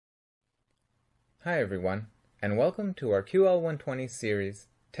Hi everyone, and welcome to our QL-120 series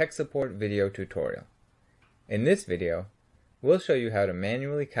tech support video tutorial. In this video, we'll show you how to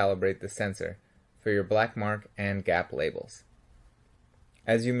manually calibrate the sensor for your black mark and gap labels.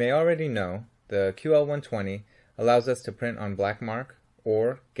 As you may already know, the QL-120 allows us to print on black mark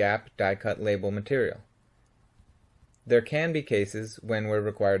or gap die-cut label material. There can be cases when we're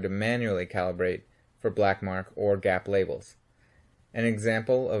required to manually calibrate for black mark or gap labels. An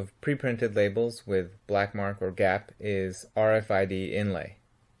example of pre-printed labels with black mark or gap is RFID inlay.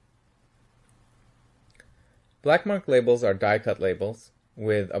 Black mark labels are die-cut labels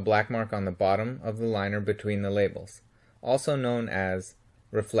with a black mark on the bottom of the liner between the labels, also known as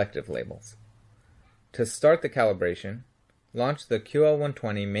reflective labels. To start the calibration, launch the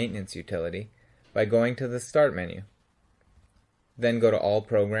QL-120 maintenance utility by going to the Start menu. Then go to All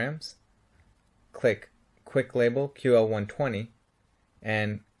Programs, click QuickLabel QL-120,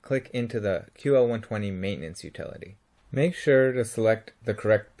 and click into the QL-120 maintenance utility. Make sure to select the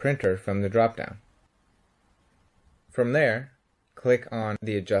correct printer from the drop-down. From there, click on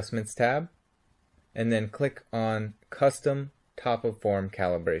the Adjustments tab, and then click on Custom Top of Form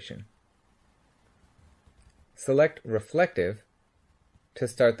Calibration. Select Reflective to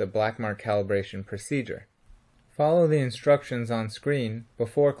start the black mark calibration procedure. Follow the instructions on screen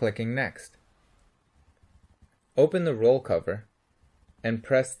before clicking Next. Open the roll cover and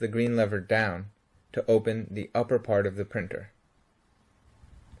press the green lever down to open the upper part of the printer.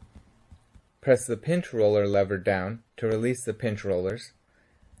 Press the pinch roller lever down to release the pinch rollers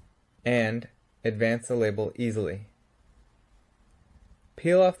and advance the label easily.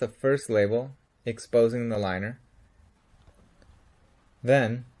 Peel off the first label, exposing the liner.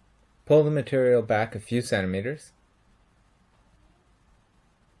 Then, pull the material back a few centimeters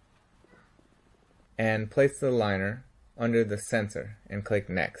and place the liner under the sensor and click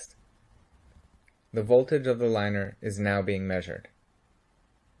Next. The voltage of the liner is now being measured.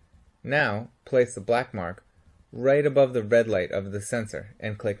 Now, place the black mark right above the red light of the sensor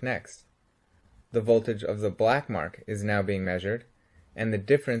and click Next. The voltage of the black mark is now being measured, and the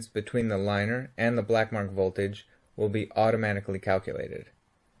difference between the liner and the black mark voltage will be automatically calculated.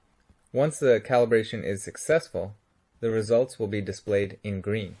 Once the calibration is successful, the results will be displayed in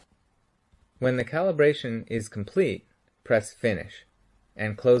green. When the calibration is complete, press Finish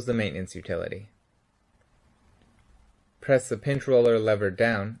and close the maintenance utility. Press the pinch roller lever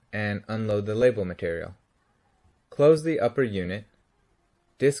down and unload the label material. Close the upper unit,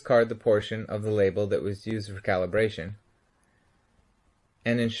 discard the portion of the label that was used for calibration,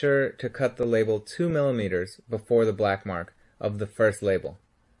 and ensure to cut the label 2 millimeters before the black mark of the first label,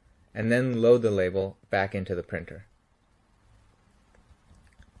 and then load the label back into the printer.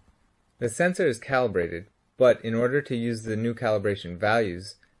 The sensor is calibrated, but in order to use the new calibration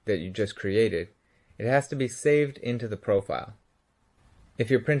values that you just created, it has to be saved into the profile.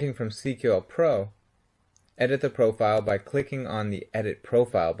 If you're printing from CQL Pro, edit the profile by clicking on the Edit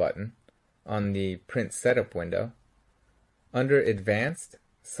Profile button on the Print Setup window. Under Advanced,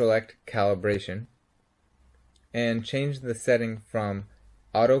 select Calibration, and change the setting from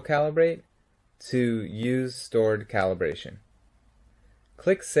Auto Calibrate to Use Stored Calibration.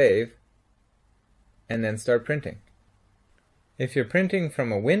 Click Save, and then start printing. If you're printing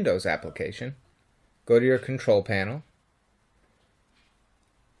from a Windows application, go to your Control Panel,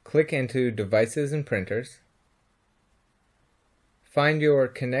 click into Devices and Printers, find your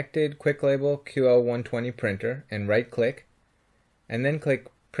connected QuickLabel QL-120 printer and right-click, and then click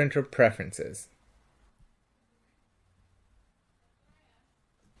Printer Preferences.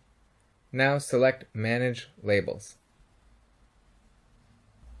 Now select Manage Labels.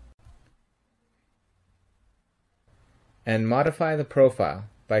 And modify the profile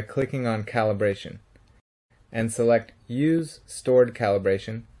by clicking on Calibration, and select Use Stored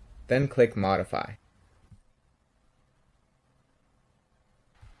Calibration, then click Modify.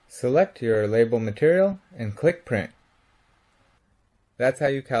 Select your label material and click Print. That's how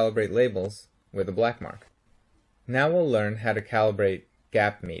you calibrate labels with a black mark. Now we'll learn how to calibrate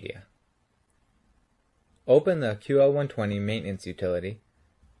gap media. Open the QL-120 maintenance utility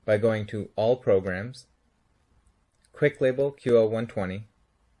by going to All Programs, QuickLabel QL-120,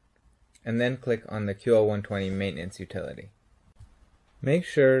 and then click on the QL-120 maintenance utility. Make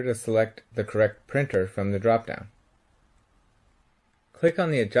sure to select the correct printer from the drop-down. Click on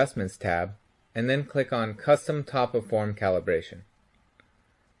the Adjustments tab, and then click on Custom Top of Form Calibration.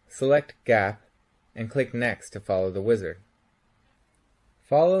 Select Gap, and click Next to follow the wizard.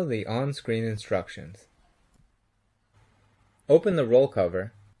 Follow the on-screen instructions. Open the roll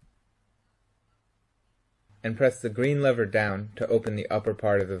cover and press the green lever down to open the upper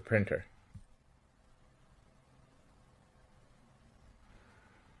part of the printer.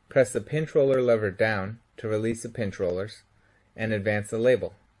 Press the pinch roller lever down to release the pinch rollers and advance the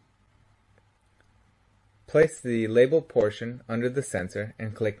label. Place the label portion under the sensor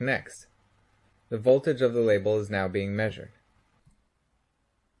and click Next. The voltage of the label is now being measured.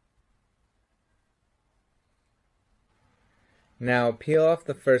 Now peel off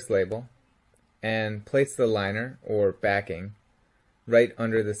the first label and place the liner or backing right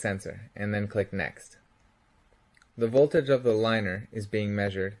under the sensor and then click Next. The voltage of the liner is being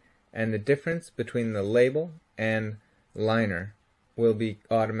measured and the difference between the label and liner will be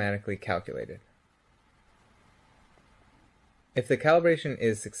automatically calculated. If the calibration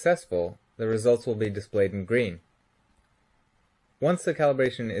is successful, the results will be displayed in green. Once the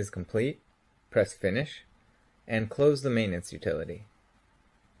calibration is complete, press Finish and close the maintenance utility.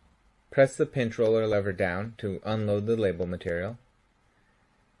 Press the pinch roller lever down to unload the label material.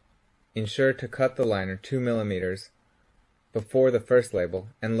 Ensure to cut the liner 2 mm before the first label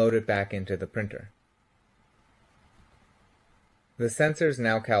and load it back into the printer. The sensor is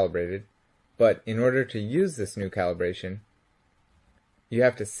now calibrated, but in order to use this new calibration, you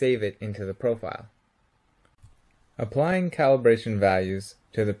have to save it into the profile. Applying calibration values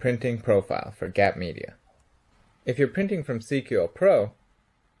to the printing profile for Gap Media. If you're printing from CQL Pro,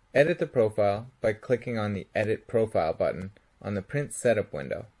 edit the profile by clicking on the Edit Profile button on the Print Setup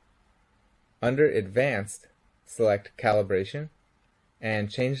window. Under Advanced, select Calibration and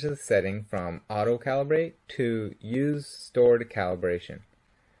change the setting from Auto Calibrate to Use Stored Calibration.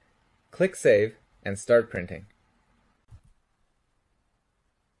 Click Save and start printing.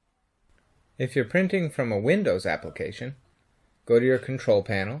 If you're printing from a Windows application, go to your Control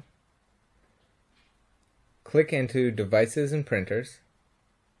Panel, click into Devices and Printers,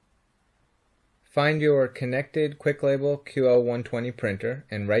 find your connected QuickLabel QL-120 printer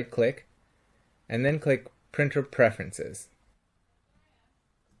and right-click, and then click Printer Preferences.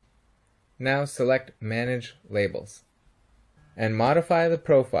 Now select Manage Labels, and modify the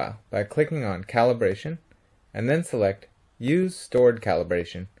profile by clicking on Calibration, and then select Use Stored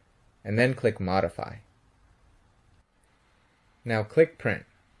Calibration, and then click Modify. Now click Print.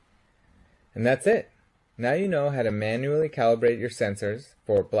 And that's it. Now you know how to manually calibrate your sensors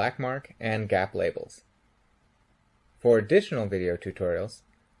for blackmark and gap labels. For additional video tutorials,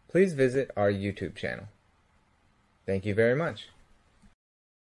 please visit our YouTube channel. Thank you very much.